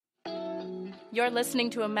You're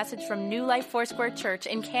listening to a message from New Life Foursquare Church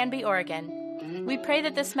in Canby, Oregon. We pray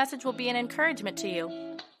that this message will be an encouragement to you.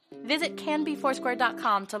 Visit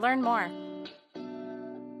canbyfoursquare.com to learn more.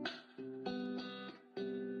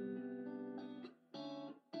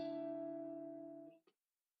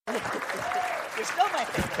 You're still my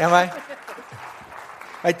favorite. Am I?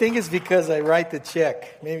 I think it's because I write the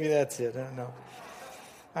check. Maybe that's it. I don't know.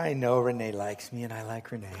 I know Renee likes me, and I like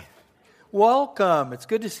Renee. Welcome. It's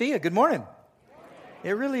good to see you. Good morning.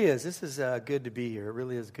 It really is. This is good to be here. It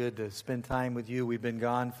really is good to spend time with you. We've been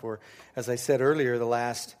gone for, as I said earlier, the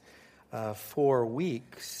last 4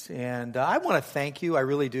 weeks. And I want to thank you. I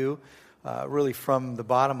really do. Really from the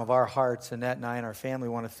bottom of our hearts, Annette and I and our family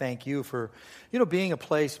want to thank you for, being a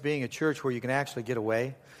place, being a church where you can actually get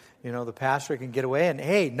away. The pastor can get away, and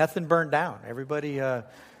hey, nothing burned down.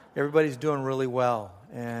 Everybody's doing really well.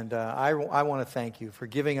 And I want to thank you for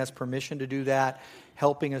giving us permission to do that,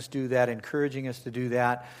 helping us do that, encouraging us to do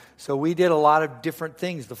that. So we did a lot of different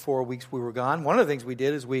things the 4 weeks we were gone. One of the things we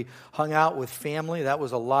did is we hung out with family. That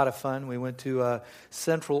was a lot of fun. We went to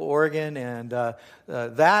Central Oregon, and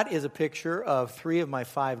that is a picture of 3 of my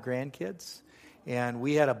 5 grandkids. And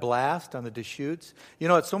we had a blast on the Deschutes.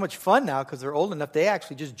 It's so much fun now because they're old enough, they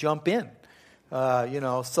actually just jump in.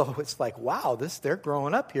 So it's like, wow, they're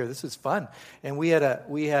growing up here. This is fun. And we had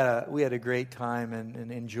a great time and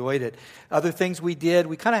enjoyed it. Other things we did,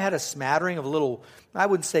 we kind of had a smattering of a little, I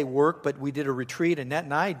wouldn't say work, but we did a retreat. Annette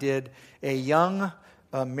and I did a young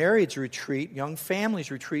marriage retreat, young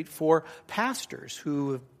families retreat for pastors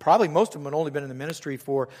who probably most of them had only been in the ministry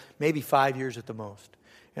for maybe 5 years at the most.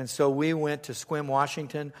 And so we went to Sequim,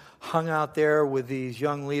 Washington, hung out there with these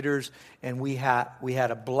young leaders, and we had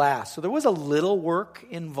a blast. So there was a little work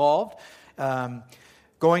involved.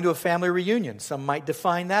 Going to a family reunion, some might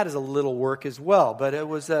define that as a little work as well. But it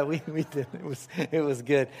was we did it was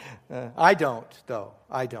good. I don't though.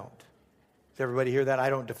 I don't. Does everybody hear that? I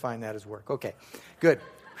don't define that as work. Okay, good.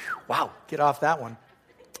 Wow, get off that one.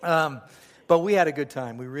 But we had a good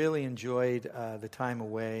time. We really enjoyed the time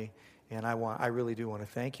away. And I really do want to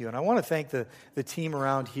thank you. And I want to thank the team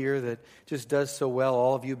around here that just does so well,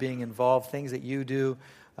 all of you being involved, things that you do.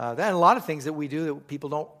 And a lot of things that we do that people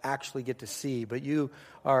don't actually get to see. But you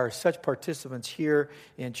are such participants here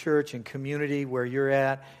in church and community where you're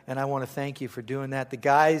at. And I want to thank you for doing that. The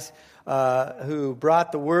guys who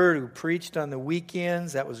brought the word, who preached on the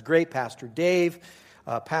weekends, that was great. Pastor Dave,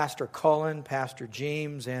 Pastor Cullen, Pastor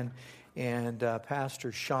James, and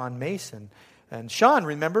Pastor Sean Mason. And Sean,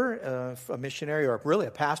 remember, a missionary or really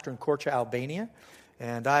a pastor in Korcha, Albania.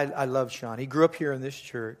 And I love Sean. He grew up here in this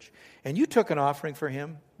church. And you took an offering for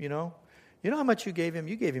him, You know how much you gave him?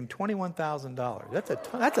 You gave him $21,000. That's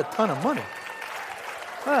a ton of money.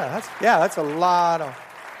 That's a lot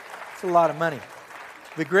of money.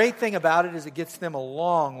 The great thing about it is it gets them a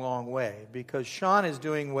long, long way. Because Sean is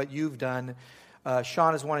doing what you've done.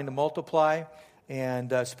 Sean is wanting to multiply.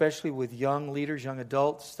 And especially with young leaders, young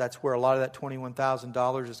adults, that's where a lot of that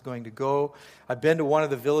 $21,000 is going to go. I've been to one of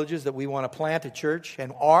the villages that we want to plant a church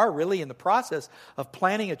and are really in the process of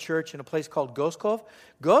planting a church in a place called Goskov.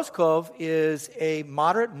 Goskov is a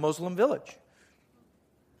moderate Muslim village.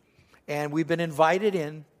 And we've been invited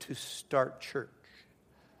in to start church.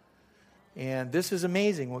 And this is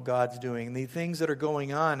amazing what God's doing. The things that are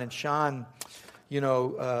going on. And Sean,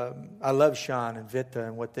 I love Sean and Vita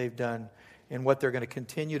and what they've done. And what they're going to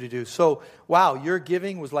continue to do. So, wow, your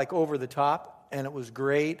giving was like over the top, and it was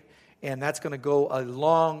great. And that's going to go a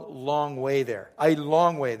long, long way there. A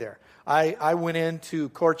long way there. I went into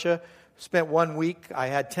Korcha, spent 1 week. I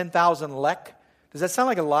had 10,000 lek. Does that sound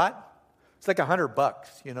like a lot? It's like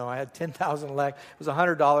 $100. I had 10,000 lek. It was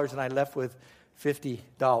 $100, and I left with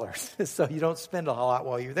 $50. So you don't spend a lot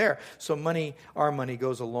while you're there. So our money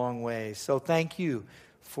goes a long way. So thank you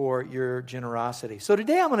for your generosity. So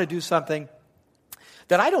today I'm going to do something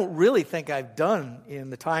that I don't really think I've done in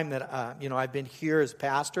the time that I've been here as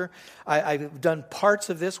pastor. I've done parts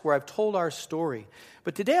of this where I've told our story.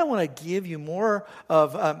 But today I want to give you more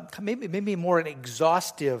of maybe more an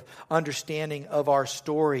exhaustive understanding of our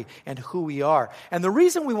story and who we are. And the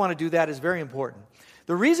reason we want to do that is very important.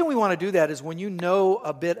 The reason we want to do that is when you know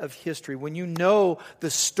a bit of history, when you know the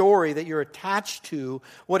story that you're attached to,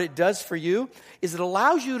 what it does for you is it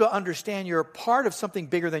allows you to understand you're a part of something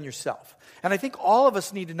bigger than yourself. And I think all of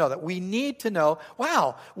us need to know that. We need to know,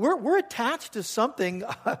 wow, we're attached to something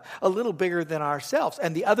a little bigger than ourselves.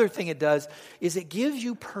 And the other thing it does is it gives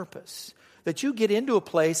you purpose. That you get into a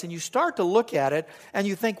place and you start to look at it and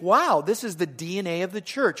you think, wow, this is the DNA of the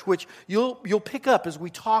church, which you'll pick up as we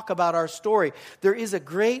talk about our story. There is a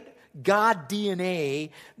great God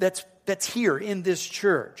DNA that's here in this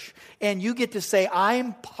church. And you get to say,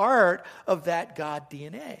 I'm part of that God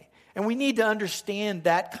DNA. And we need to understand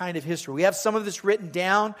that kind of history. We have some of this written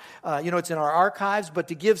down. It's in our archives. But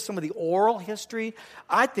to give some of the oral history,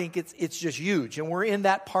 I think it's just huge. And we're in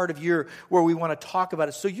that part of year where we want to talk about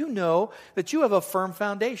it. So you know that you have a firm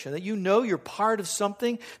foundation, that you know you're part of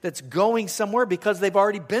something that's going somewhere because they've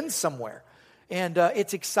already been somewhere. And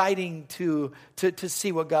it's exciting to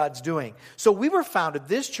see what God's doing. So we were founded,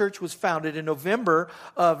 this church was founded in November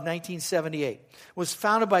of 1978. It was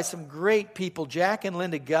founded by some great people, Jack and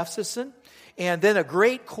Linda Gustafson, and then a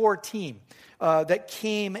great core team that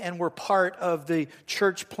came and were part of the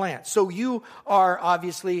church plant. So you are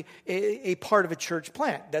obviously a part of a church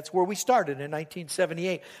plant. That's where we started in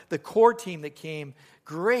 1978. The core team that came,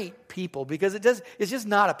 great people, because it's just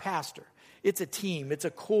not a pastor. It's a team. It's a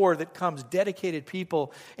core that comes, dedicated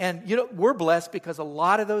people. And, we're blessed because a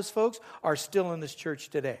lot of those folks are still in this church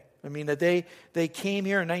today. I mean, that they came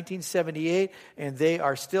here in 1978, and they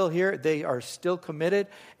are still here. They are still committed,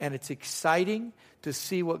 and it's exciting to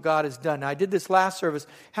see what God has done. Now, I did this last service.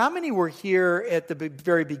 How many were here at the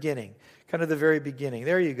very beginning? Kind of the very beginning.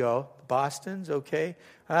 There you go. Boston's, okay.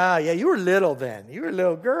 Yeah, you were little then. You were a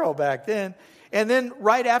little girl back then. And then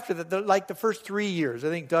right after that, the first 3 years, I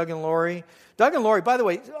think Doug and Lori, by the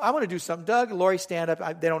way, I want to do something. Doug and Lori, stand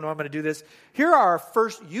up. They don't know I'm going to do this. Here are our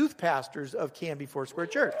first youth pastors of Canby Foursquare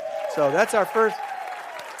Church. So that's our first.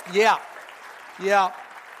 Yeah.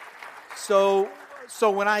 So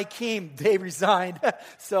when I came, they resigned.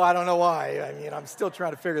 So I don't know why. I mean, I'm still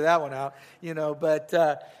trying to figure that one out,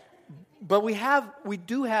 But we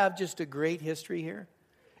do have just a great history here.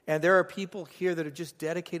 And there are people here that have just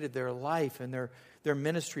dedicated their life and their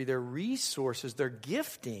ministry, their resources, their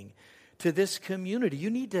gifting to this community. You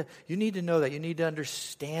need to know that. You need to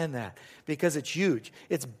understand that because it's huge.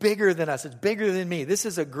 It's bigger than us. It's bigger than me. This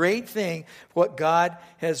is a great thing, what God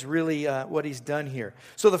has really, what He's done here.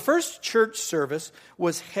 So the first church service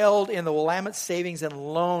was held in the Willamette Savings and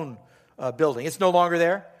Loan building. It's no longer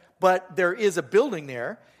there, but there is a building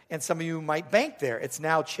there, and some of you might bank there. It's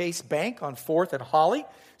now Chase Bank on 4th and Holly.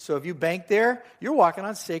 So if you bank there, you're walking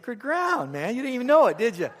on sacred ground, man. You didn't even know it,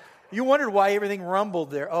 did you? You wondered why everything rumbled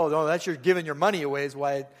there. Oh, no, that's you're giving your money away is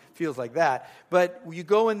why it feels like that. But you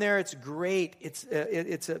go in there, it's great.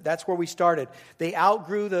 That's where we started. They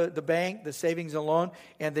outgrew the bank, the savings and loan,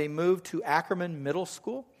 and they moved to Ackerman Middle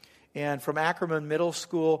School. And from Ackerman Middle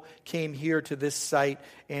School came here to this site,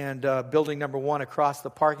 and building number 1 across the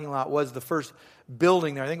parking lot was the first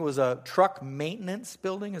building there. I think it was a truck maintenance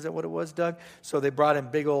building. Is that what it was, Doug? So they brought in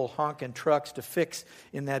big old honking trucks to fix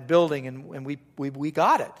in that building, and we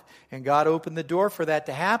got it. And God opened the door for that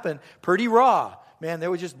to happen pretty raw. Man,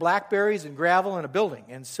 there was just blackberries and gravel in a building.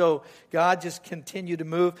 And so God just continued to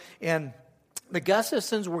move. And the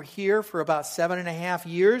Gustafsons were here for about 7.5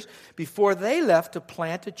 years before they left to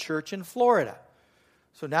plant a church in Florida.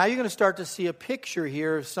 So now you're going to start to see a picture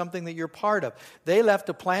here of something that you're part of. They left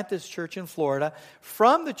to plant this church in Florida.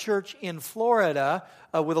 From the church in Florida,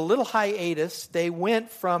 with a little hiatus, they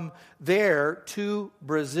went from there to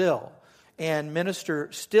Brazil and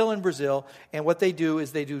minister still in Brazil. And what they do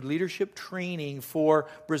is they do leadership training for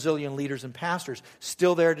Brazilian leaders and pastors,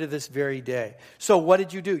 still there to this very day. So what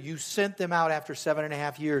did you do? You sent them out after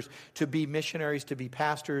 7.5 years to be missionaries, to be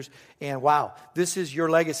pastors. And wow, this is your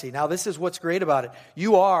legacy. Now, this is what's great about it.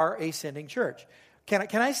 You are a sending church. Can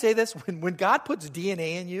I say this? When God puts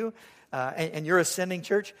DNA in you and you're a sending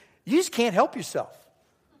church, you just can't help yourself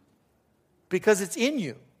because it's in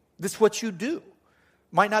you. This is what you do.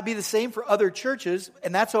 Might not be the same for other churches,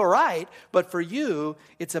 and that's all right, but for you,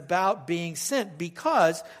 it's about being sent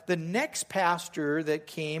because the next pastor that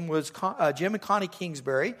came was Jim and Connie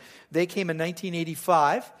Kingsbury. They came in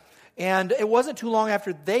 1985, and it wasn't too long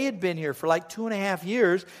after they had been here for like 2.5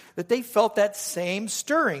 years that they felt that same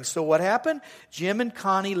stirring. So what happened? Jim and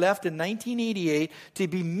Connie left in 1988 to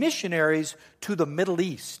be missionaries to the Middle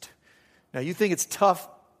East. Now, you think it's tough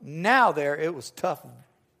now there. It was tough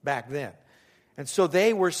back then. And so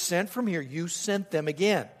they were sent from here. You sent them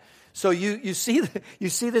again. So you see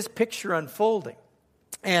this picture unfolding.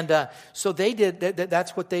 And so they did.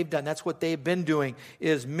 That's what they've done. That's what they've been doing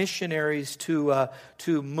is missionaries to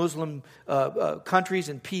Muslim countries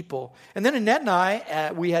and people. And then Annette and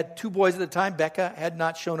I, we had 2 boys at the time. Becca had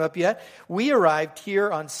not shown up yet. We arrived here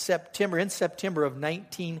in September of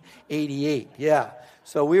 1988. Yeah.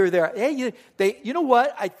 So we were there. Hey, you know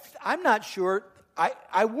what? I'm not sure.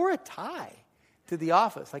 I wore a tie to the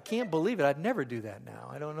office. I can't believe it. I'd never do that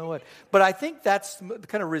now. I don't know what. But I think that's the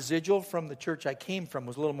kind of residual from the church I came from,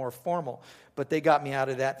 was a little more formal. But they got me out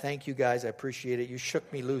of that. Thank you, guys. I appreciate it. You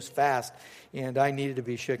shook me loose fast, and I needed to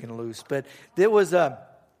be shaken loose. But there was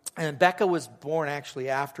and Becca was born actually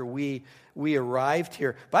after we arrived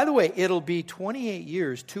here. By the way, it'll be 28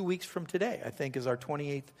 years, 2 weeks from today, I think, is our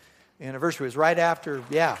 28th anniversary. It was right after,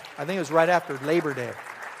 I think it was right after Labor Day.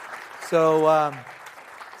 So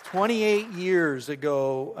 28 years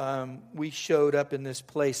ago, we showed up in this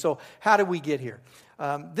place. So how did we get here?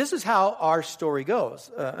 This is how our story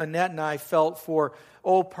goes. Annette and I felt for,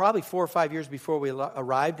 probably 4 or 5 years before we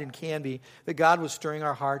arrived in Canby, that God was stirring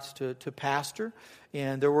our hearts to pastor.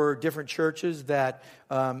 And there were different churches that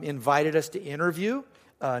invited us to interview.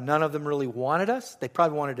 None of them really wanted us. They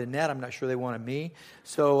probably wanted Annette. I'm not sure they wanted me.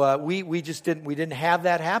 So we just didn't have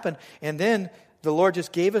that happen. And then the Lord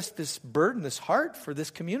just gave us this burden, this heart for this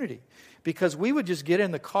community. Because we would just get in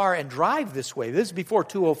the car and drive this way. This is before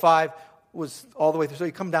 205 was all the way through. So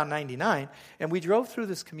you come down 99. And we drove through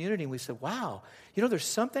this community and we said, wow, there's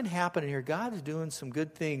something happening here. God is doing some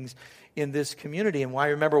good things in this community. And I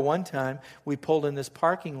remember one time we pulled in this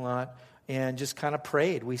parking lot and just kind of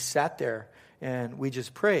prayed. We sat there and we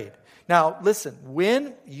just prayed. Now, listen,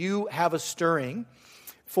 when you have a stirring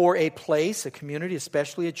for a place, a community,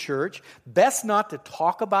 especially a church, best not to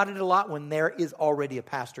talk about it a lot when there is already a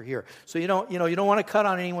pastor here. So you don't want to cut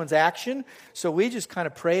on anyone's action. So we just kind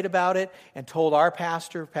of prayed about it and told our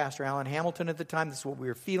pastor, Pastor Alan Hamilton at the time, this is what we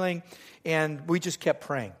were feeling, and we just kept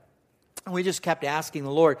praying. And we just kept asking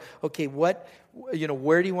the Lord, okay, where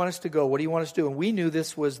do you want us to go? What do you want us to do? And we knew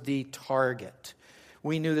this was the target.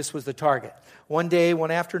 One day,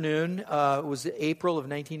 one afternoon, it was April of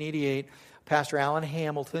 1988, Pastor Alan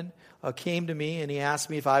Hamilton came to me and he asked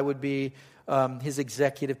me if I would be his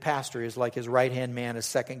executive pastor, his right-hand man, his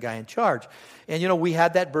second guy in charge. And, we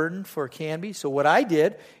had that burden for Canby. So what I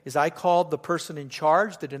did is I called the person in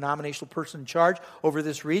charge, the denominational person in charge over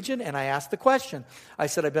this region, and I asked the question. I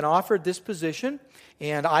said, I've been offered this position,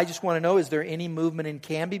 and I just want to know, is there any movement in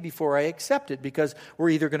Canby before I accept it? Because we're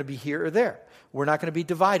either going to be here or there. We're not going to be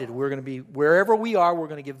divided. We're going to be, wherever we are, we're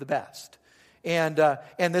going to give the best. And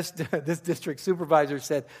this district supervisor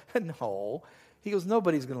said, no. He goes,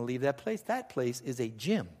 nobody's going to leave that place. That place is a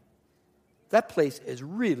gym. That place is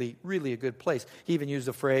really, really a good place. He even used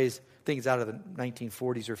the phrase, I think it's out of the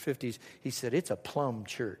 1940s or 50s. He said, it's a plum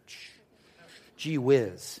church. Gee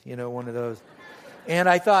whiz, one of those. And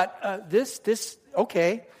I thought,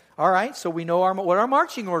 okay, all right, so we know what our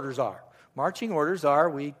marching orders are. Marching orders are,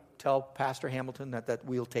 we tell Pastor Hamilton that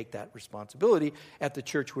we'll take that responsibility at the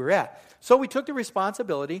church we're at. So we took the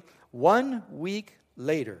responsibility. 1 week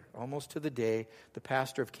later, almost to the day, the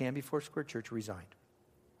pastor of Canby Foursquare Church resigned.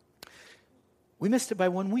 We missed it by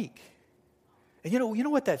 1 week. And you know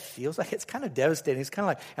what that feels like? It's kind of devastating. It's kind of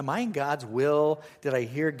like, am I in God's will? Did I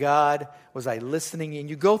hear God? Was I listening? And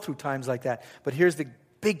you go through times like that. But here's the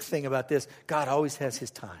big thing about this. God always has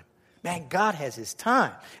his time. Man, God has his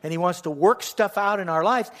time. And he wants to work stuff out in our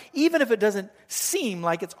lives, even if it doesn't seem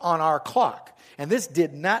like it's on our clock. And this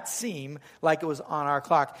did not seem like it was on our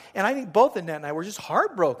clock. And I think both Annette and I were just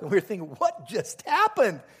heartbroken. We were thinking, what just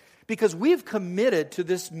happened? Because we've committed to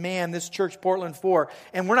this man, this church, Portland 4,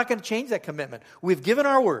 and we're not going to change that commitment. We've given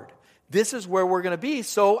our word. This is where we're going to be.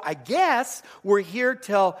 So I guess we're here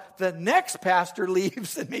till the next pastor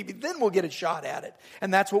leaves, and maybe then we'll get a shot at it.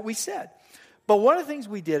 And that's what we said. But one of the things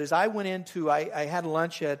we did is I had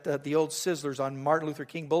lunch at the old Sizzlers on Martin Luther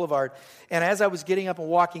King Boulevard. And as I was getting up and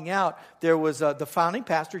walking out, there was the founding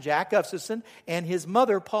pastor, Jack Gustafson, and his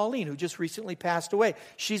mother, Pauline, who just recently passed away.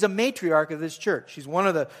 She's a matriarch of this church. She's one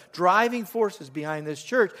of the driving forces behind this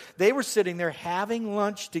church. They were sitting there having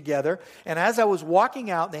lunch together. And as I was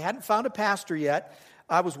walking out, they hadn't found a pastor yet.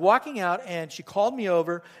 I was walking out, and she called me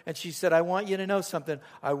over, and she said, I want you to know something.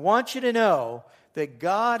 I want you to know that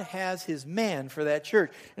God has his man for that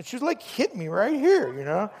church. And she was like, hit me right here,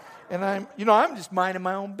 And I'm just minding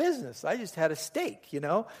my own business. I just had a steak,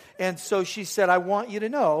 And so she said, I want you to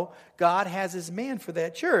know God has his man for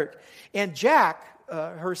that church. And Jack,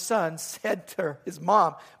 her son, said to his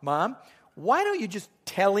mom, Mom, why don't you just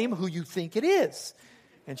tell him who you think it is?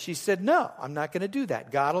 And she said, no, I'm not going to do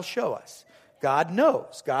that. God will show us. God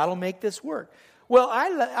knows. God will make this work. Well,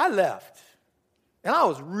 I left. And I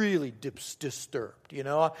was really disturbed,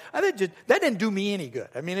 that didn't do me any good.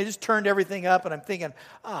 I mean, it just turned everything up, and I'm thinking,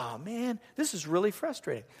 oh, man, this is really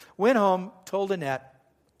frustrating. Went home, told Annette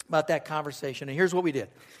about that conversation, and here's what we did.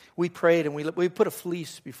 We prayed, and we put a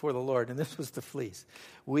fleece before the Lord, and this was the fleece.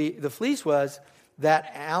 The fleece was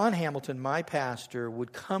that Alan Hamilton, my pastor,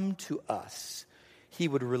 would come to us he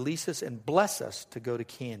would release us and bless us to go to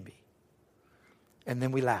Canby. And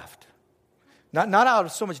then we laughed. Not out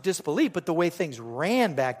of so much disbelief, but the way things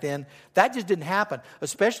ran back then, that just didn't happen.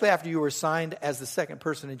 Especially after you were assigned as the second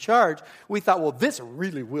person in charge, we thought, well, this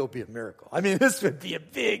really will be a miracle. I mean, this would be a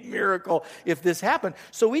big miracle if this happened.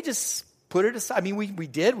 So we just put it aside. I mean, we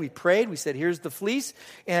did. We prayed. We said, here's the fleece.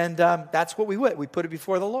 And that's what we would. We put it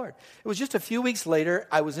before the Lord. It was just a few weeks later.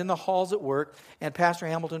 I was in the halls at work, and Pastor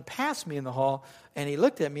Hamilton passed me in the hall, and he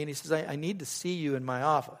looked at me, and he says, I need to see you in my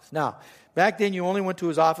office. Now, back then, you only went to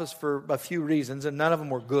his office for a few reasons, and none of them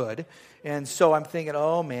were good. And so I'm thinking,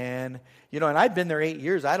 oh, man. And I'd been there 8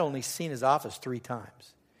 years. I'd only seen his office 3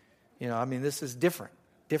 times. I mean, this is different.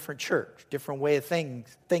 Different church, different way of things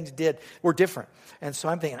were different. And so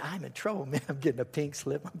I'm thinking, I'm in trouble, man. I'm getting a pink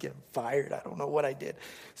slip. I'm getting fired. I don't know what I did.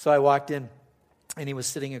 So I walked in, and he was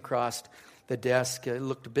sitting across the desk. He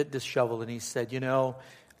looked a bit disheveled, and he said,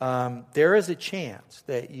 there is a chance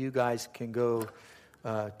that you guys can go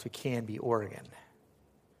to Canby, Oregon.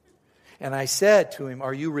 And I said to him,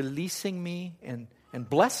 are you releasing me and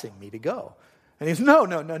blessing me to go? And he said,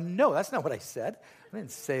 no, that's not what I said. I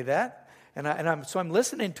didn't say that. So I'm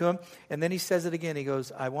listening to him, and then he says it again. He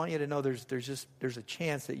goes, I want you to know there's a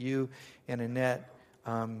chance that you and Annette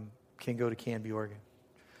can go to Canby, Oregon.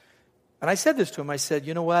 And I said this to him. I said,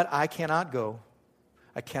 you know what? I cannot go.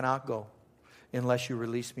 I cannot go unless you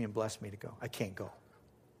release me and bless me to go. I can't go.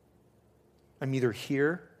 I'm either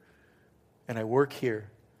here and I work here.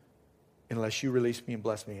 Unless you release me and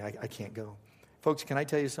bless me, I can't go. Folks, can I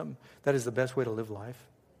tell you something? That is the best way to live life.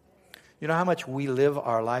 You know how much we live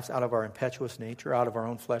our lives out of our impetuous nature, out of our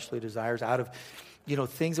own fleshly desires, out of,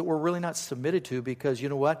 things that we're really not submitted to, because you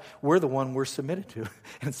know what? We're the one we're submitted to.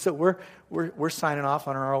 And so we're signing off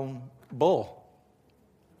on our own bull.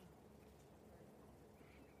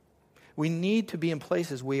 We need to be in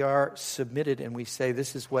places we are submitted and we say,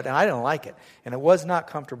 this is what, and I didn't like it. And it was not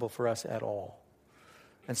comfortable for us at all.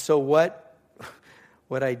 And so what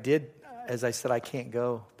I did, as I said, I can't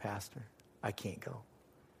go, Pastor. I can't go.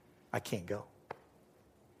 I can't go.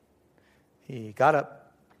 He got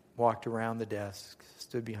up, walked around the desk,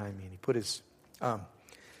 stood behind me, and he put his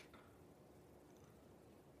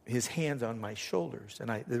hands on my shoulders.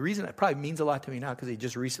 And the reason it probably means a lot to me now, because he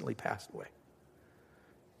just recently passed away.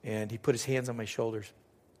 And he put his hands on my shoulders,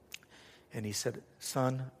 and he said,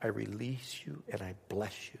 son, I release you and I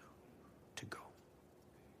bless you to go.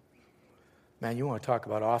 Man, you want to talk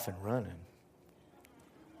about off and running.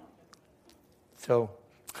 So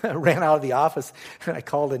I ran out of the office, and I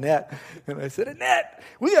called Annette, and I said, Annette,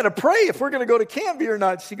 we got to pray if we're going to go to Canby or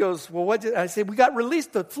not. She goes, well, what did I say? We got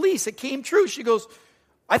released the fleece. It came true. She goes,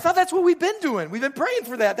 I thought that's what we've been doing. We've been praying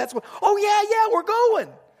for that. That's what. Oh, yeah, we're going.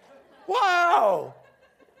 Wow.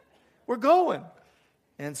 We're going.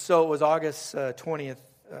 And so it was August 20th,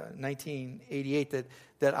 1988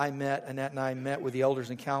 that Annette and I met with the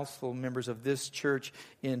elders and council members of this church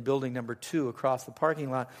in building number 2 across the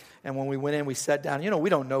parking lot. And when we went in, we sat down. We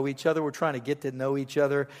don't know each other. We're trying to get to know each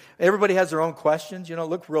other. Everybody has their own questions.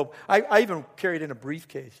 Look real. I even carried in a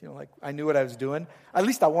briefcase. Like I knew what I was doing. At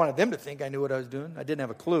least I wanted them to think I knew what I was doing. I didn't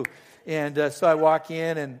have a clue. And so I walk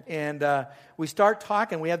in, and we start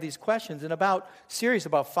talking. We have these questions. And about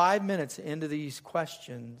 5 minutes into these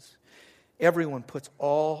questions, everyone puts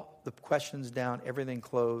all the questions down, everything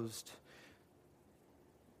closed,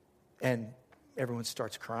 and everyone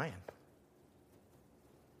starts crying.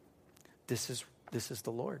 This is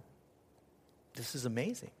the Lord. This is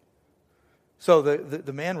amazing. So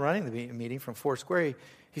the man running the meeting from Foursquare,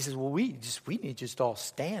 he says, well, we need to just all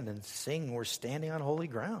stand and sing, we're standing on holy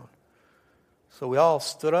ground. So we all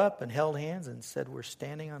stood up and held hands and said, we're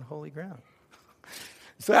standing on holy ground.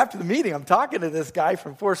 So after the meeting, I'm talking to this guy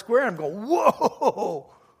from Foursquare, and I'm going,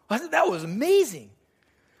 whoa! I said, that was amazing.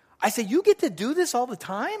 I said, you get to do this all the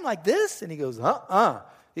time like this? And he goes,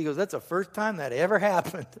 He goes, that's the first time that ever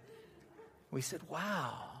happened. We said,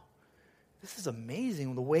 wow, this is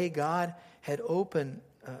amazing, the way God had opened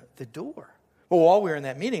the door. Well, while we were in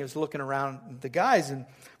that meeting, I was looking around the guys, and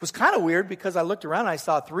it was kind of weird because I looked around and I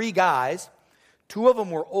saw 3 guys. 2 of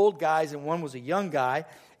them were old guys and one was a young guy,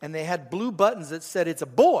 and they had blue buttons that said, it's a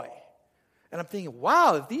boy. And I'm thinking,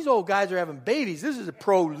 wow, if these old guys are having babies, this is a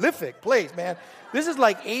prolific place, man. This is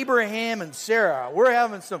like Abraham and Sarah. We're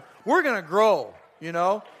going to grow,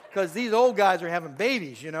 because these old guys are having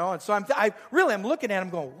babies, And so I'm looking at them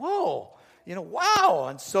going, whoa, wow.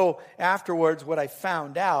 And so afterwards, what I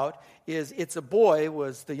found out is it's a boy,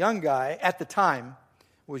 was the young guy, at the time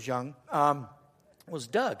was young, was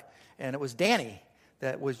Doug. And it was Danny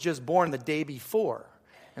that was just born the day before.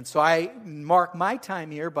 And so I mark my time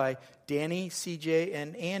here by Danny, CJ,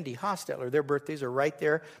 and Andy Hostetler. Their birthdays are right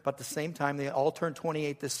there, about the same time. They all turned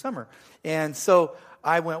 28 this summer. And so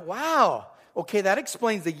I went, wow, okay, that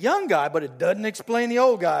explains the young guy, but it doesn't explain the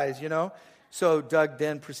old guys, you know. So Doug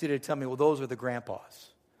then proceeded to tell me, well, those are the grandpas.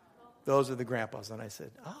 Those are the grandpas. And I said,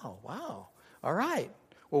 oh, wow, all right.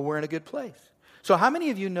 Well, we're in a good place. So how many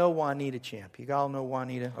of you know Juanita Champ? You all know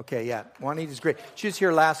Juanita? Okay, yeah, Juanita's great. She was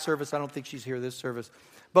here last service. I don't think she's here this service.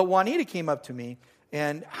 But Juanita came up to me,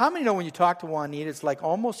 and how many know when you talk to Juanita, it's like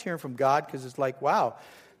almost hearing from God, because it's like, wow,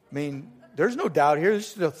 I mean, there's no doubt here.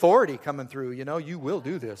 There's the authority coming through, you know. You will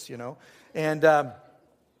do this, you know. And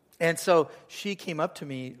so she came up to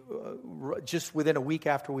me just within a week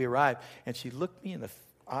after we arrived, and she looked me in the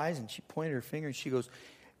eyes, and she pointed her finger, and she goes,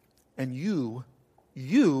 and you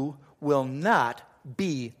will not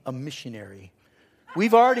be a missionary.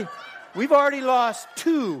 We've already lost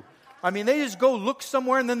 2. I mean, they just go look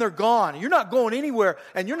somewhere and then they're gone. You're not going anywhere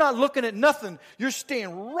and you're not looking at nothing. You're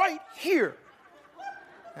staying right here.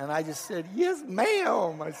 And I just said, yes,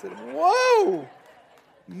 ma'am. I said, whoa.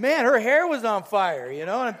 Man, her hair was on fire, you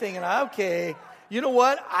know. And I'm thinking, okay, you know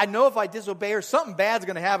what? I know if I disobey her, something bad's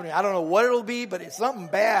going to happen. I don't know what it'll be, but something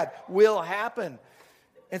bad will happen.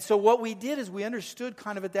 And so what we did is we understood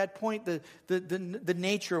kind of at that point the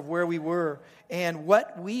nature of where we were. And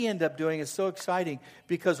what we end up doing is so exciting,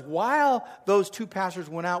 because while those 2 pastors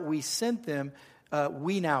went out, we sent them,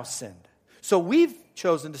 we now send. So we've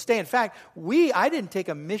chosen to stay. In fact, I didn't take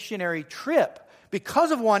a missionary trip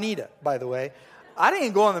because of Juanita, by the way. I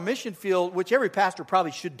didn't go on the mission field, which every pastor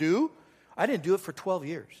probably should do. I didn't do it for 12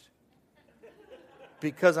 years.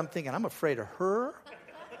 Because I'm thinking, I'm afraid of her.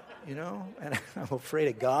 You know, and I'm afraid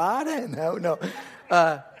of God. No.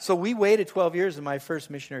 So we waited 12 years, and my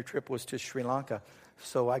first missionary trip was to Sri Lanka.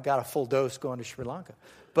 So I got a full dose going to Sri Lanka.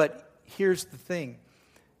 But here's the thing.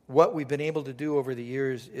 What we've been able to do over the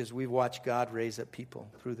years is we've watched God raise up people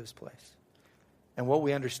through this place. And what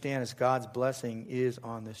we understand is God's blessing is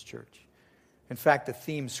on this church. In fact, the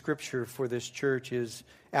theme scripture for this church is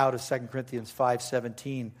out of 2 Corinthians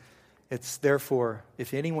 5:17. It's therefore,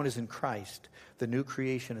 if anyone is in Christ, the new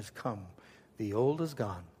creation has come. The old is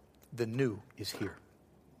gone. The new is here.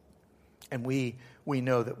 And we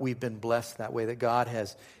know that we've been blessed that way, that God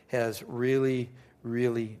has really,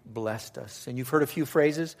 really blessed us. And you've heard a few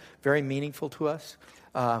phrases, very meaningful to us.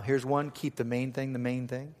 Here's one, keep the main thing the main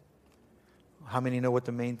thing. How many know what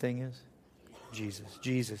the main thing is? Jesus,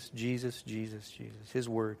 Jesus, Jesus, Jesus, Jesus. His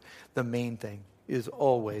word. The main thing is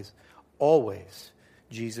always, always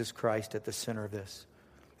Jesus Christ at the center of this.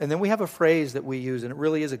 And then we have a phrase that we use, and it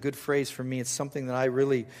really is a good phrase for me. It's something that I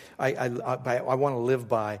want to live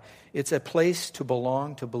by. It's a place to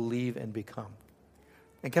belong, to believe, and become.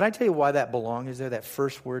 And can I tell you why that belong is there? That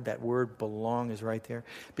first word, that word belong is right there.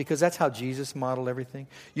 Because that's how Jesus modeled everything.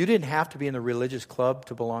 You didn't have to be in the religious club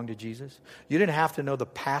to belong to Jesus. You didn't have to know the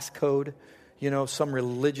passcode, some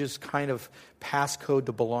religious kind of passcode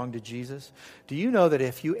to belong to Jesus. Do you know that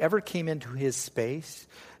if you ever came into his space,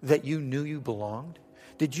 that you knew you belonged?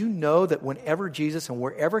 Did you know that whenever Jesus and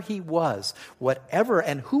wherever he was, whatever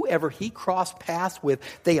and whoever he crossed paths with,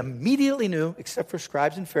 they immediately knew, except for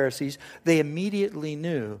scribes and Pharisees, they immediately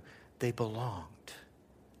knew they belonged.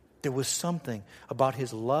 There was something about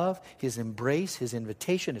his love, his embrace, his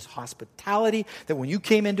invitation, his hospitality, that when you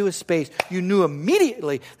came into his space, you knew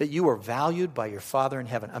immediately that you were valued by your Father in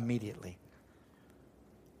heaven. Immediately.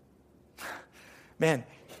 Man,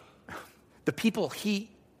 the people he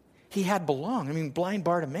had belonged. I mean, blind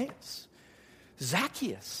Bartimaeus,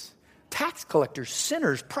 Zacchaeus, tax collectors,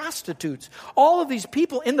 sinners, prostitutes, all of these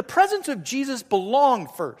people in the presence of Jesus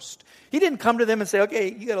belonged first. He didn't come to them and say,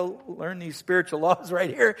 okay, you got to learn these spiritual laws right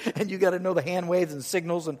here, and you got to know the hand waves and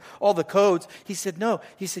signals and all the codes. He said, no.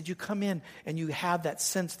 He said, you come in and you have that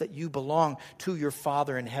sense that you belong to your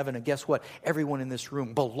Father in heaven. And guess what? Everyone in this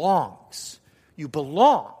room belongs. You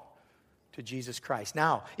belong to Jesus Christ.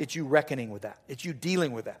 Now, it's you reckoning with that. It's you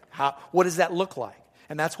dealing with that. What does that look like?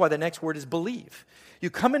 And that's why the next word is believe. You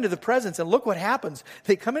come into the presence, and look what happens.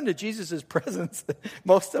 They come into Jesus' presence.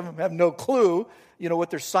 Most of them have no clue, what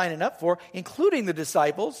they're signing up for, including the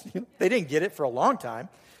disciples. They didn't get it for a long time.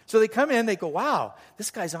 So they come in, they go, wow,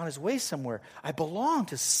 this guy's on his way somewhere. I belong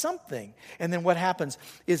to something. And then what happens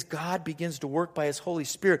is God begins to work by his Holy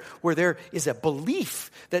Spirit, where there is a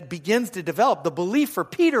belief that begins to develop. The belief for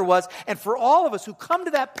Peter was, and for all of us who come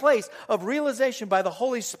to that place of realization by the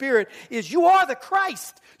Holy Spirit, is you are the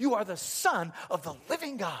Christ. You are the Son of the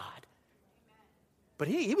living God. But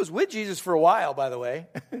he was with Jesus for a while, by the way,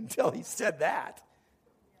 until he said that.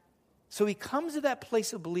 So he comes to that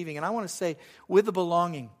place of believing. And I want to say, with the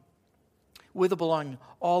belonging, With a belonging,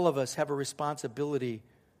 all of us have a responsibility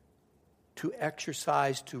to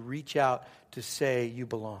exercise, to reach out, to say, you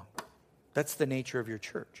belong. That's the nature of your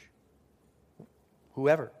church.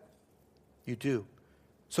 Whoever you do.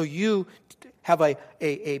 So you have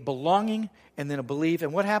a belonging and then a belief.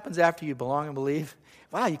 And what happens after you belong and believe?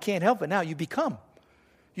 Wow, you can't help it now. You become.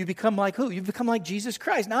 You become like who? You become like Jesus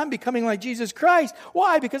Christ. Now I'm becoming like Jesus Christ.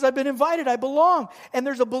 Why? Because I've been invited. I belong. And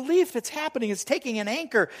there's a belief that's happening. It's taking an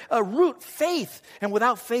anchor, a root, faith. And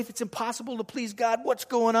without faith, it's impossible to please God. What's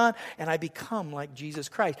going on? And I become like Jesus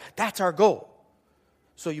Christ. That's our goal.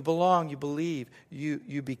 So you belong, you believe,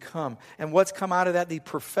 you become. And what's come out of that? The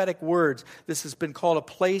prophetic words. This has been called a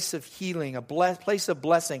place of healing, a place of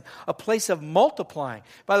blessing, a place of multiplying.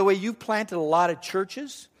 By the way, you've planted a lot of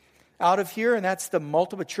churches out of here, and that's the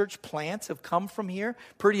multiple church plants have come from here.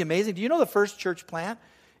 Pretty amazing. Do you know the first church plant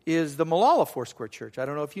is the Malala Foursquare Church? I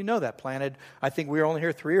don't know if you know that. Planted, I think we were only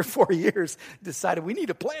here 3 or 4 years, decided we need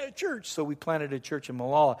to plant a church. So we planted a church in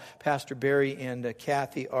Malala. Pastor Barry and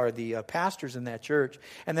Kathy are the pastors in that church.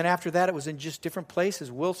 And then after that, it was in just different places,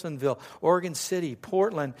 Wilsonville, Oregon City,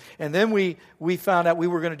 Portland. And then we found out we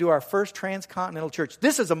were going to do our first transcontinental church.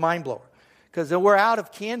 This is a mind blower. Because we're out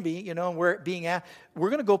of Canby, and we're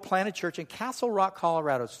going to go plant a church in Castle Rock,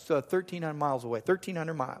 Colorado. It's 1,300 miles away,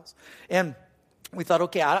 1,300 miles. And we thought,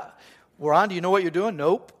 okay, Ron, do you know what you're doing?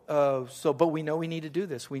 Nope. But we know we need to do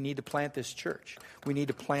this. We need to plant this church. We need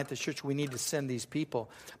to plant this church. We need to send these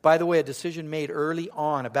people. By the way, a decision made early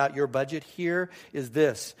on about your budget here is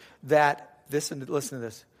this, listen to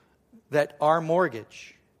this, that our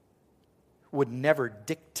mortgage would never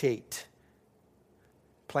dictate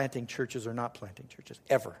planting churches or not planting churches,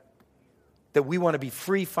 ever. That we want to be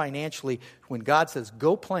free financially. When God says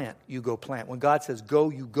go plant, you go plant. When God says go,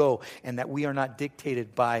 you go. And that we are not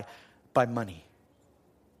dictated by money.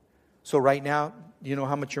 So right now, you know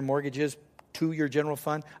how much your mortgage is to your general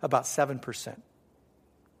fund? About 7%.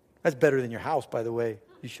 That's better than your house, by the way.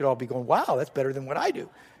 You should all be going, wow, that's better than what I do.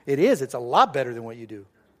 It is. It's a lot better than what you do.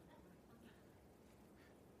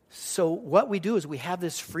 So what we do is we have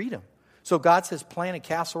this freedom. So God says plant in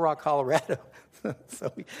Castle Rock, Colorado.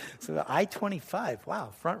 so I-25,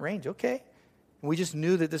 wow, Front Range, okay. And we just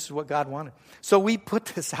knew that this is what God wanted. So we put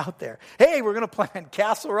this out there. Hey, we're going to plant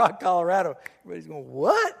Castle Rock, Colorado. Everybody's going,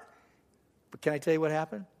 what? But can I tell you what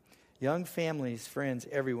happened? Young families, friends,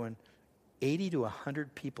 everyone, 80 to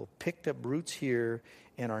 100 people picked up roots here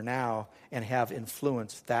and are now and have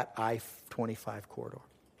influenced that I-25 corridor.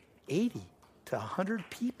 80 to 100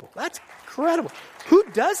 people. That's incredible. Who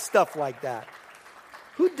does stuff like that?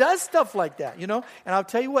 Who does stuff like that, And I'll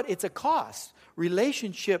tell you what, it's a cost.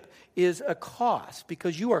 Relationship is a cost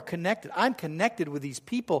because you are connected. I'm connected with these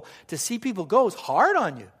people. To see people go is hard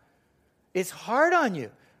on you. It's hard on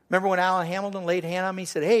you. Remember when Alan Hamilton laid hand on me and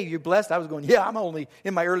said, hey, you're blessed? I was going, yeah, I'm only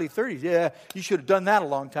in my early 30s. Yeah, you should have done that a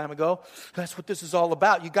long time ago. That's what this is all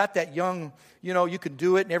about. You got that young, you can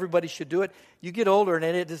do it and everybody should do it. You get older and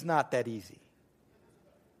it is not that easy.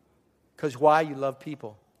 Because why? You love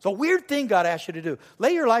people. It's a weird thing God asks you to do.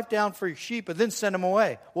 Lay your life down for your sheep and then send them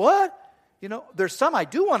away. What? There's some I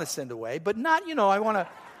do want to send away, but not,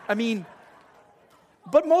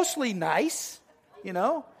 but mostly nice,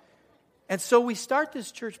 And so we start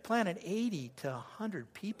this church plant and 80 to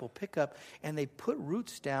 100 people pick up and they put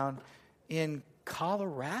roots down in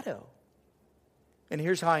Colorado. And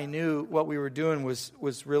here's how I knew what we were doing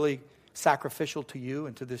was really sacrificial to you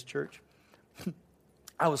and to this church.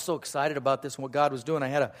 I was so excited about this and what God was doing. I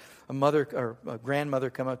had a mother or a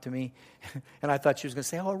grandmother come up to me, and I thought she was going to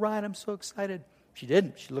say, "All right, I'm so excited." She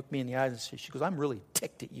didn't. She looked me in the eyes and she goes, "I'm really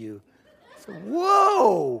ticked at you." I said,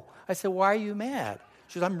 "Whoa!" I said, "Why are you mad?"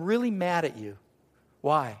 She goes, "I'm really mad at you."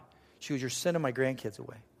 "Why?" She goes, "You're sending my grandkids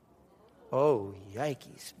away." Oh,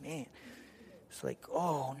 yikes, man. It's like,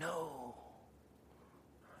 oh, no.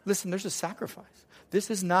 Listen, there's a sacrifice. This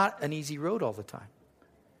is not an easy road all the time.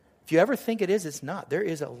 If you ever think it is, it's not. There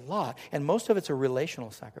is a lot. And most of it's a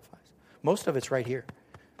relational sacrifice. Most of it's right here.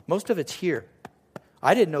 Most of it's here.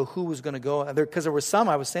 I didn't know who was going to go. Because there were some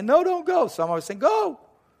I was saying, no, don't go. Some I was saying, go.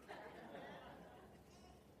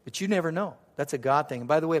 But you never know. That's a God thing. And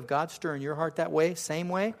by the way, if God's stirring your heart that way, same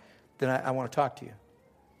way, then I want to talk to you.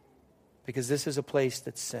 Because this is a place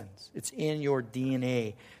that sins. It's in your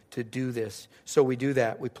DNA to do this. So we do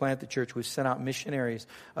that. We plant the church. We've sent out missionaries.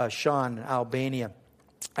 Sean, Albania.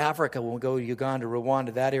 Africa, we'll go to Uganda,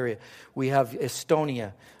 Rwanda, that area. We have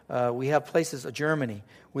Estonia. We have places, Germany.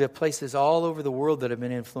 We have places all over the world that have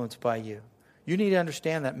been influenced by you. You need to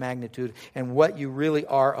understand that magnitude and what you really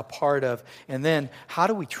are a part of. And then, how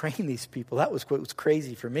do we train these people? That was what was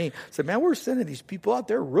crazy for me. I said, man, we're sending these people out.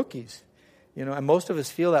 They're rookies. And most of us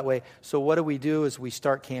feel that way. So what do? Is we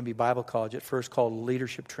start Canby Bible College, at first called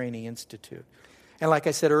Leadership Training Institute. And like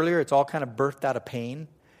I said earlier, it's all kind of birthed out of pain.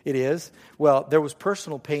 It is. Well, there was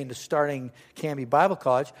personal pain to starting Canby Bible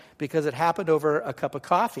College because it happened over a cup of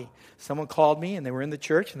coffee. Someone called me, and they were in the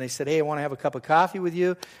church, and they said, hey, I want to have a cup of coffee with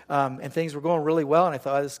you. And things were going really well, and I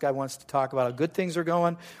thought, this guy wants to talk about how good things are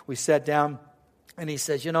going. We sat down, and he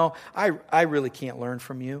says, I really can't learn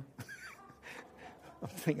from you. I'm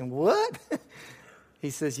thinking, what? He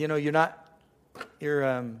says, I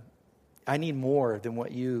need more than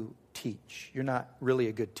what you teach. You're not really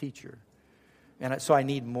a good teacher. And so I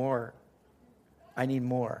need more.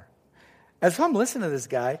 And so I'm listening to this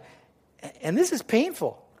guy, and this is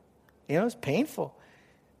painful. It's painful.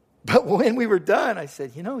 But when we were done, I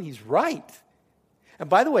said, he's right. And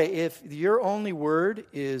by the way, if your only word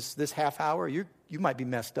is this half hour, you might be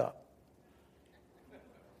messed up.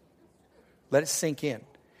 Let it sink in.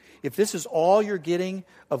 If this is all you're getting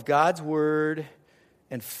of God's word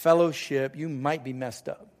and fellowship, you might be messed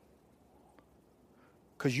up.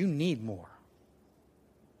 Because you need more.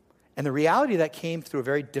 And the reality of that came through a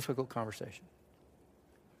very difficult conversation.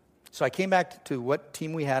 So I came back to what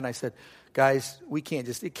team we had, and I said, guys, it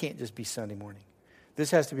can't just be Sunday morning.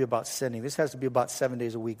 This has to be about sending. This has to be about 7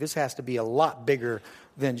 days a week. This has to be a lot bigger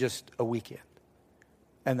than just a weekend.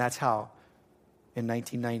 And that's how, in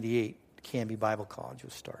 1998, Canby Bible College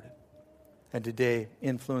was started. And today,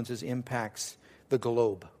 influences, impacts the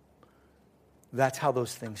globe. That's how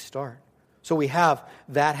those things start. So we have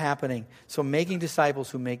that happening. So making disciples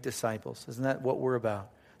who make disciples. Isn't that what we're about?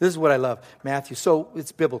 This is what I love. Matthew, so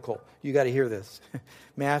it's biblical. You got to hear this.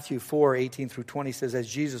 Matthew 4:18-20 says, as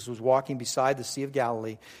Jesus was walking beside the Sea of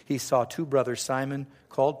Galilee, he saw two brothers, Simon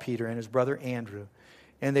called Peter and his brother Andrew.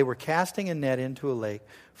 And they were casting a net into a lake,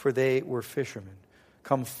 for they were fishermen.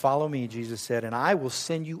 Come follow me, Jesus said, and I will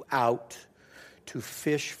send you out to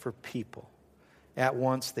fish for people. At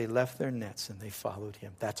once they left their nets and they followed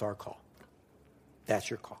him. That's our call. That's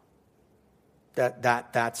your call.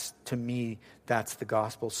 That's, to me, that's the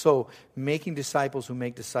gospel. So making disciples who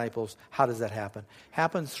make disciples, how does that happen?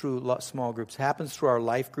 Happens through small groups. Happens through our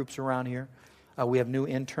life groups around here. We have new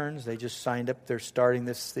interns. They just signed up. They're starting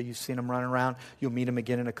this. You've seen them running around. You'll meet them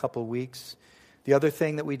again in a couple of weeks. The other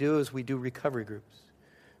thing that we do is we do recovery groups.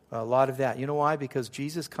 A lot of that. You know why? Because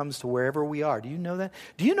Jesus comes to wherever we are. Do you know that?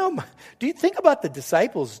 Do you think about the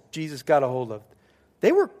disciples Jesus got a hold of?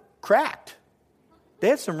 They were cracked. They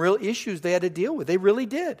had some real issues they had to deal with. They really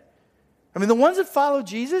did. I mean, the ones that followed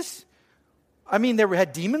Jesus, they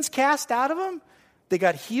had demons cast out of them. They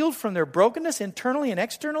got healed from their brokenness internally and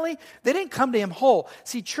externally. They didn't come to him whole.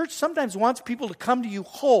 See, church sometimes wants people to come to you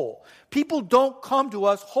whole. People don't come to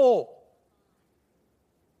us whole.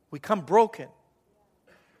 We come broken.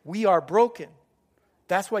 We are broken.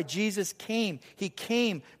 That's why Jesus came. He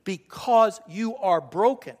came because you are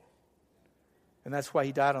broken. And that's why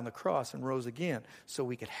he died on the cross and rose again, so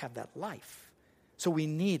we could have that life. So we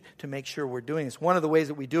need to make sure we're doing this. One of the ways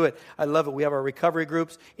that we do it, I love it, we have our recovery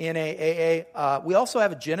groups, NAAA. We also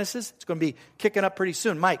have a Genesis. It's going to be kicking up pretty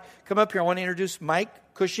soon. Mike, come up here. I want to introduce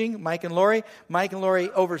Mike Cushing, Mike and Lori. Mike and Lori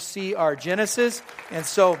oversee our Genesis. And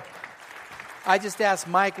so I just asked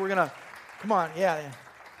Mike, we're going to, come on, yeah.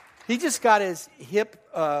 He just got his hip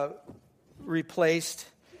replaced.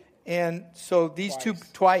 And so these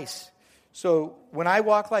twice. So when I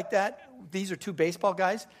walk like that, these are two baseball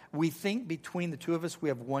guys. We think between the two of us, we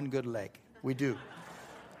have one good leg. We do.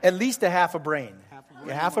 At least a half a brain.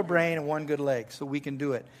 Half a brain and one good leg, so we can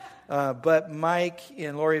do it. But Mike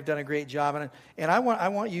and Lori have done a great job. And I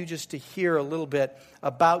want you just to hear a little bit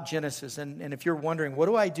about Genesis. And if you're wondering, what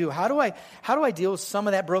do I do? How do I deal with some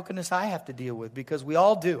of that brokenness I have to deal with? Because we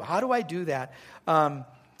all do. How do I do that?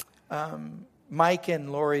 Mike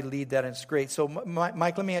and Lori lead that, and it's great. So,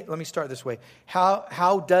 Mike, let me start this way.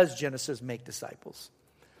 How does Genesis make disciples?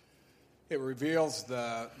 It reveals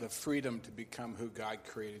the freedom to become who God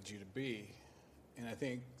created you to be. And I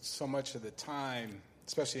think so much of the time,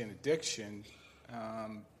 especially in addiction,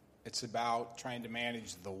 it's about trying to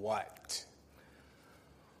manage the what.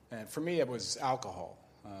 And for me, it was alcohol,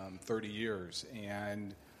 30 years.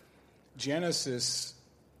 And Genesis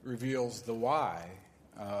reveals the why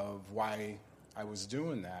of why I was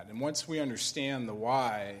doing that. And once we understand the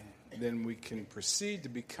why, then we can proceed to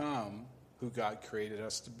become who God created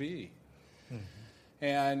us to be. Mm-hmm.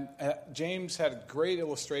 And James had a great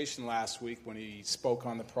illustration last week when he spoke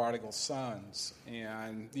on the prodigal sons.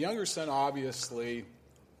 And the younger son obviously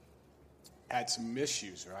had some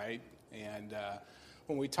issues, right? And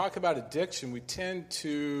when we talk about addiction, we tend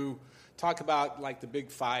to talk about like the big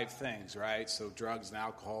five things, right? So drugs and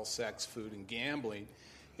alcohol, sex, food, and gambling.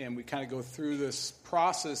 And we kind of go through this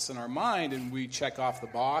process in our mind, and we check off the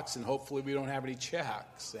box, and hopefully we don't have any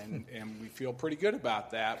checks. And we feel pretty good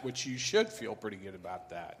about that, which you should feel pretty good about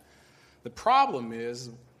that. The problem is,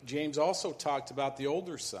 James also talked about the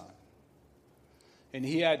older son. And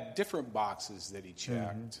he had different boxes that he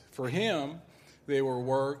checked. Mm-hmm. For him, they were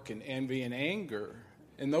work and envy and anger.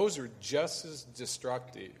 And those are just as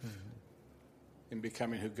destructive in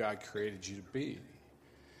becoming who God created you to be.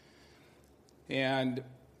 And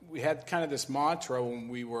we had kind of this mantra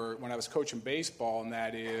when I was coaching baseball, and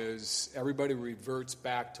that is everybody reverts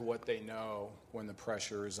back to what they know when the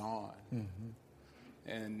pressure is on. Mm-hmm.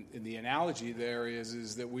 And the analogy there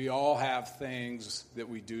is that we all have things that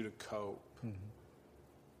we do to cope. Mm-hmm.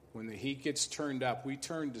 When the heat gets turned up, we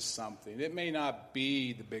turn to something. It may not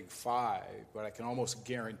be the big five, but I can almost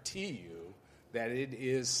guarantee you that it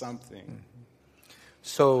is something. Mm-hmm.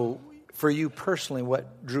 So for you personally,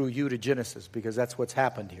 what drew you to Genesis? Because that's what's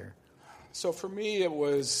happened here. So for me, it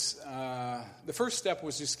was, the first step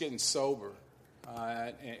was just getting sober.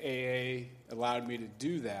 And AA allowed me to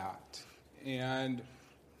do that. And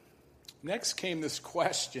next came this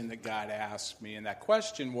question that God asked me, and that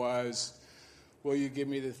question was, will you give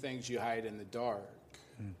me the things you hide in the dark?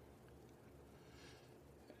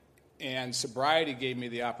 And sobriety gave me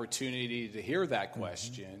the opportunity to hear that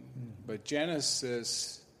question, but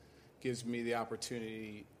Genesis gives me the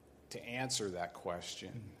opportunity to answer that question.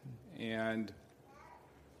 And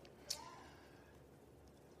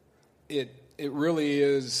it really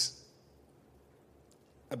is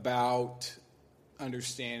about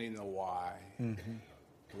understanding the why. Mm-hmm.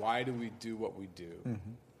 Why do we do what we do?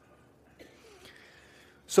 Mm-hmm.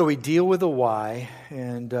 So we deal with the why,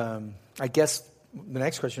 and I guess the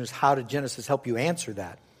next question is, how did Genesis help you answer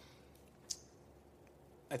that?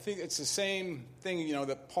 I think it's the same thing,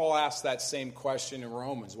 that Paul asked that same question in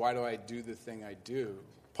Romans. Why do I do the thing I do?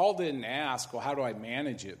 Paul didn't ask, well, how do I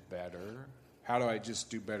manage it better? How do I just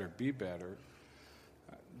do better, be better?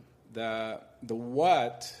 The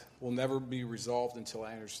what will never be resolved until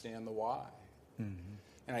I understand the why. Mm-hmm.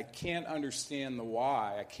 And I can't understand the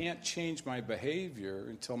why. I can't change my behavior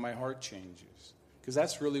until my heart changes, because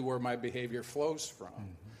that's really where my behavior flows from.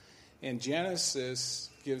 Mm-hmm. And Genesis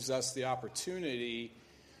gives us the opportunity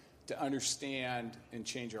to understand and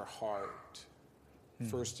change our heart,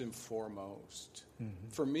 first and foremost. Mm-hmm.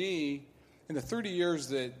 For me, in the 30 years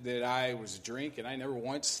that I was drinking, I never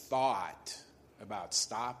once thought about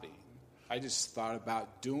stopping. I just thought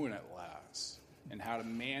about doing it less and how to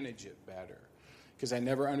manage it better, because I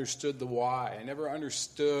never understood the why. I never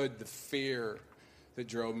understood the fear that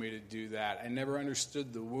drove me to do that. I never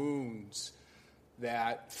understood the wounds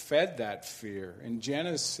that fed that fear. And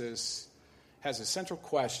Genesis has a central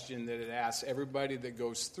question that it asks everybody that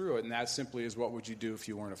goes through it, and that simply is, what would you do if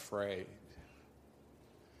you weren't afraid?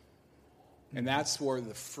 And that's where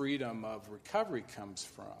the freedom of recovery comes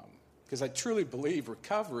from, because I truly believe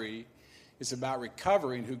recovery is about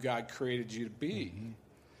recovering who God created you to be.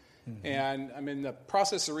 Mm-hmm. Mm-hmm. And I'm in the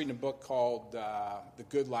process of reading a book called The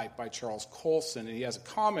Good Life by Charles Colson, and he has a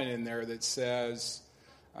comment in there that says,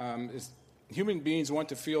 human beings want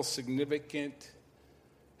to feel significant,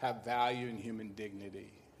 have value, and human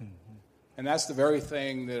dignity. Mm-hmm. And that's the very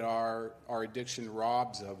thing that our addiction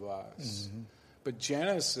robs of us. Mm-hmm. But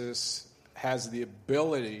Genesis has the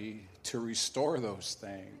ability to restore those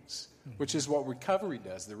things, which is what recovery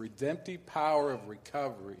does. The redemptive power of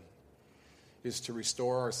recovery is to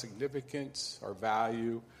restore our significance, our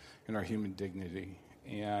value, and our human dignity.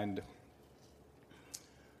 And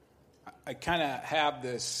I kind of have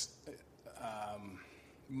this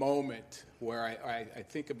moment where I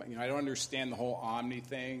think about, I don't understand the whole omni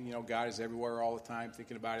thing. God is everywhere all the time,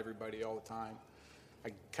 thinking about everybody all the time.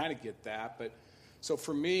 I kind of get that, but so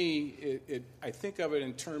for me, I think of it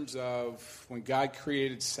in terms of when God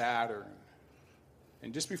created Saturn,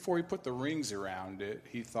 and just before he put the rings around it,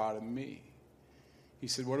 he thought of me. He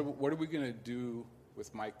said, what are we going to do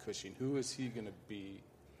with Mike Cushing? Who is he going to be?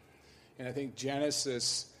 And I think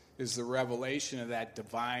Genesis is the revelation of that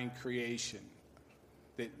divine creation,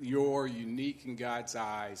 that you're unique in God's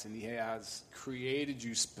eyes, and he has created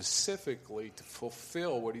you specifically to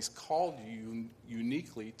fulfill what he's called you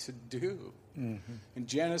uniquely to do. Mm-hmm. And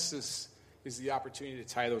Genesis is the opportunity to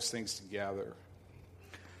tie those things together.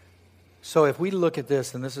 So if we look at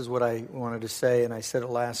this, and this is what I wanted to say, and I said it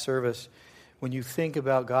last service, when you think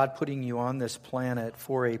about God putting you on this planet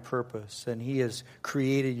for a purpose, and he has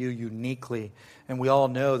created you uniquely, and we all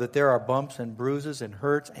know that there are bumps and bruises and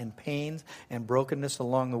hurts and pains and brokenness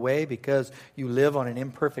along the way because you live on an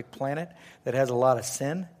imperfect planet that has a lot of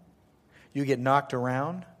sin. You get knocked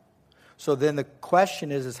around. So then the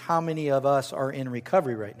question is how many of us are in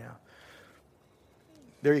recovery right now?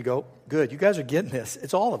 There you go. Good. You guys are getting this.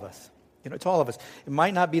 It's all of us. It's all of us. It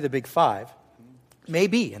might not be the big five.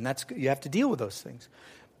 Maybe, and you have to deal with those things.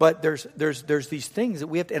 But there's these things that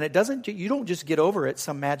we have to, and you don't just get over it at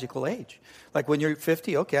some magical age. Like when you're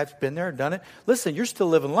 50, okay, I've been there and done it. Listen, you're still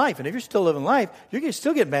living life. And if you're still living life, you're going to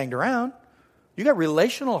still get banged around. You got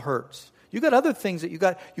relational hurts. You got other things that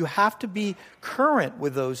you have to be current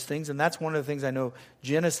with those things. And that's one of the things I know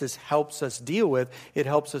Genesis helps us deal with. It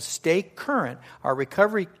helps us stay current. Our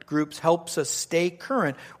recovery groups helps us stay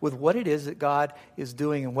current with what it is that God is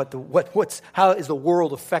doing and how is the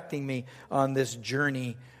world affecting me on this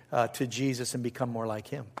journey to Jesus and become more like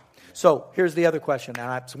Him. So here's the other question.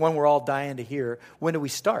 Now, it's one we're all dying to hear. When do we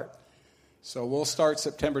start? So we'll start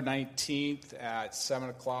September 19th at 7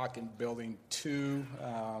 o'clock in Building 2.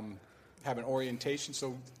 Have an orientation.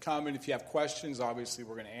 So come in if you have questions. Obviously,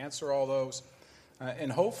 we're going to answer all those.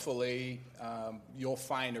 And hopefully, you'll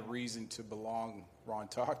find a reason to belong, Ron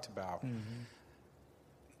talked about. Mm-hmm.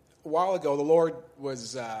 A while ago, the Lord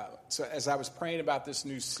was, so as I was praying about this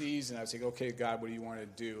new season, I was like, okay, God, what do you want to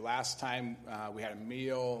do? Last time we had a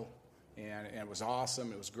meal, and it was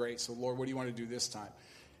awesome. It was great. So, Lord, what do you want to do this time?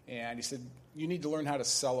 And He said, you need to learn how to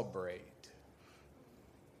celebrate.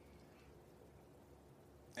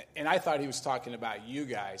 And I thought He was talking about you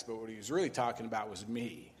guys, but what He was really talking about was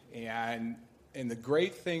me. And the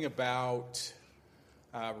great thing about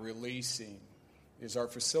releasing is our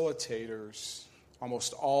facilitators,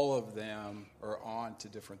 almost all of them are on to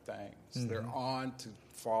different things. Mm-hmm. They're on to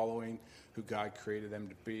following who God created them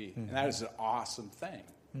to be. Mm-hmm. And that is an awesome thing.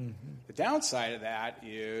 Mm-hmm. The downside of that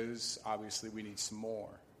is, obviously, we need some more.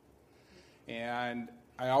 And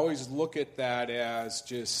I always look at that as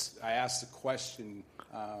I ask the question,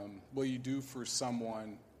 will you do for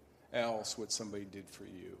someone else what somebody did for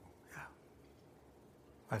you? Yeah.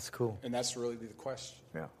 That's cool. And that's really the question.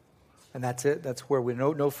 Yeah. And that's it. That's where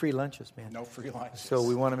no free lunches, man. No free lunches. So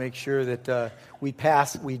we want to make sure that we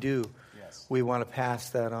do. Yes. We want to pass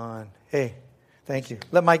that on. Hey, thank you.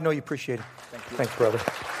 Let Mike know you appreciate it. Thank you. Thanks, brother.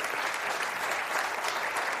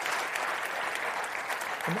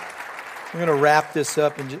 I'm going to wrap this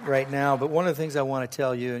up right now, but one of the things I want to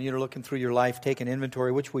tell you, and you're looking through your life, taking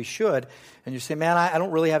inventory, which we should, and you say, man, I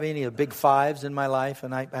don't really have any of the big fives in my life,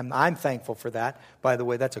 and I'm thankful for that. By the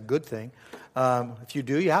way, that's a good thing. If you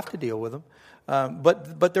do, you have to deal with them.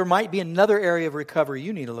 But there might be another area of recovery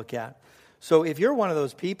you need to look at. So if you're one of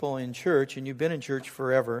those people in church, and you've been in church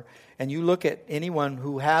forever, and you look at anyone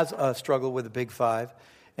who has a struggle with a big five,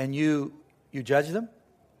 and you judge them,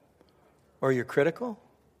 or you're critical,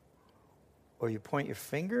 or you point your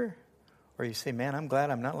finger, or you say, man, I'm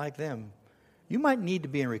glad I'm not like them, you might need to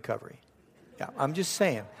be in recovery. Yeah, I'm just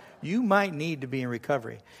saying. You might need to be in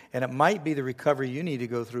recovery. And it might be the recovery you need to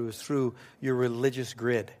go through is through your religious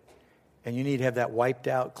grid. And you need to have that wiped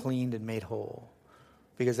out, cleaned, and made whole.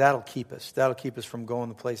 Because that'll keep us. That'll keep us from going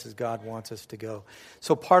the places God wants us to go.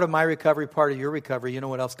 So part of my recovery, part of your recovery, you know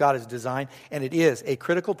what else God has designed? And it is a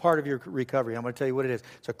critical part of your recovery. I'm going to tell you what it is.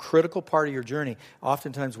 It's a critical part of your journey.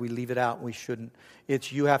 Oftentimes we leave it out and we shouldn't.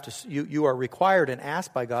 It's you are required and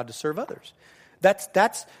asked by God to serve others.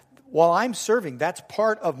 That's while I'm serving, that's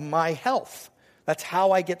part of my health. That's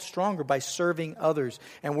how I get stronger, by serving others.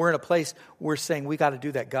 And we're in a place we're saying we got to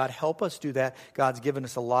do that. God, help us do that. God's given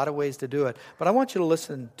us a lot of ways to do it. But I want you to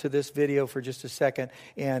listen to this video for just a second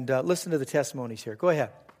and listen to the testimonies here. Go ahead.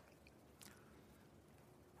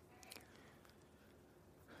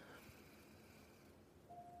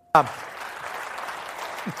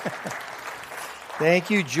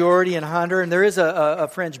 Thank you, Jordy and Hunter. And there is a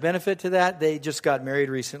fringe benefit to that. They just got married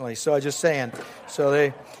recently. So I'm just saying.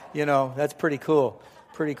 So that's pretty cool.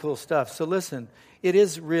 Pretty cool stuff. So listen,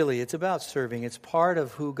 it's about serving. It's part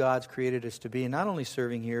of who God's created us to be. And not only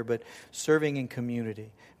serving here, but serving in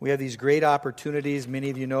community. We have these great opportunities.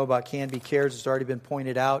 Many of you know about Canby Cares. It's already been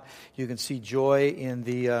pointed out. You can see Joy in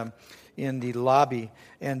the lobby.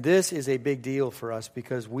 And this is a big deal for us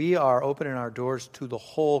because we are opening our doors to the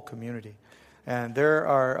whole community. And there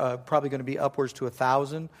are probably going to be upwards to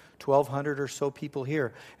 1,000, 1,200 or so people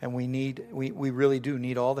here. And we really do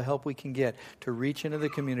need all the help we can get to reach into the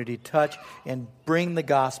community, touch, and bring the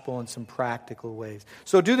gospel in some practical ways.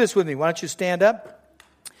 So do this with me. Why don't you stand up?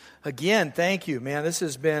 Again, thank you, man. This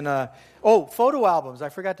has been... photo albums. I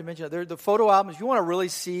forgot to mention that. The photo albums, if you want to really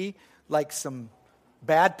see like some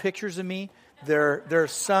bad pictures of me,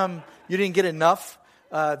 there's some... You didn't get enough.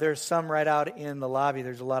 There's some right out in the lobby.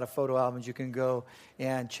 There's a lot of photo albums. You can go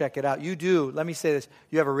and check it out. You do. Let me say this.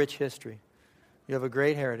 You have a rich history. You have a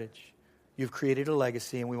great heritage. You've created a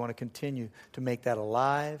legacy, and we want to continue to make that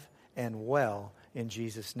alive and well in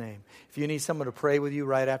Jesus' name. If you need someone to pray with you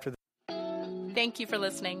right after Thank you for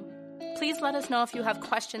listening. Please let us know if you have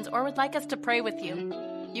questions or would like us to pray with you.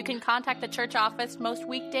 You can contact the church office most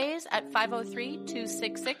weekdays at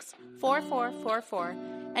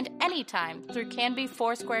 503-266-4444 and anytime through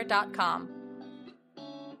canbyfoursquare.com.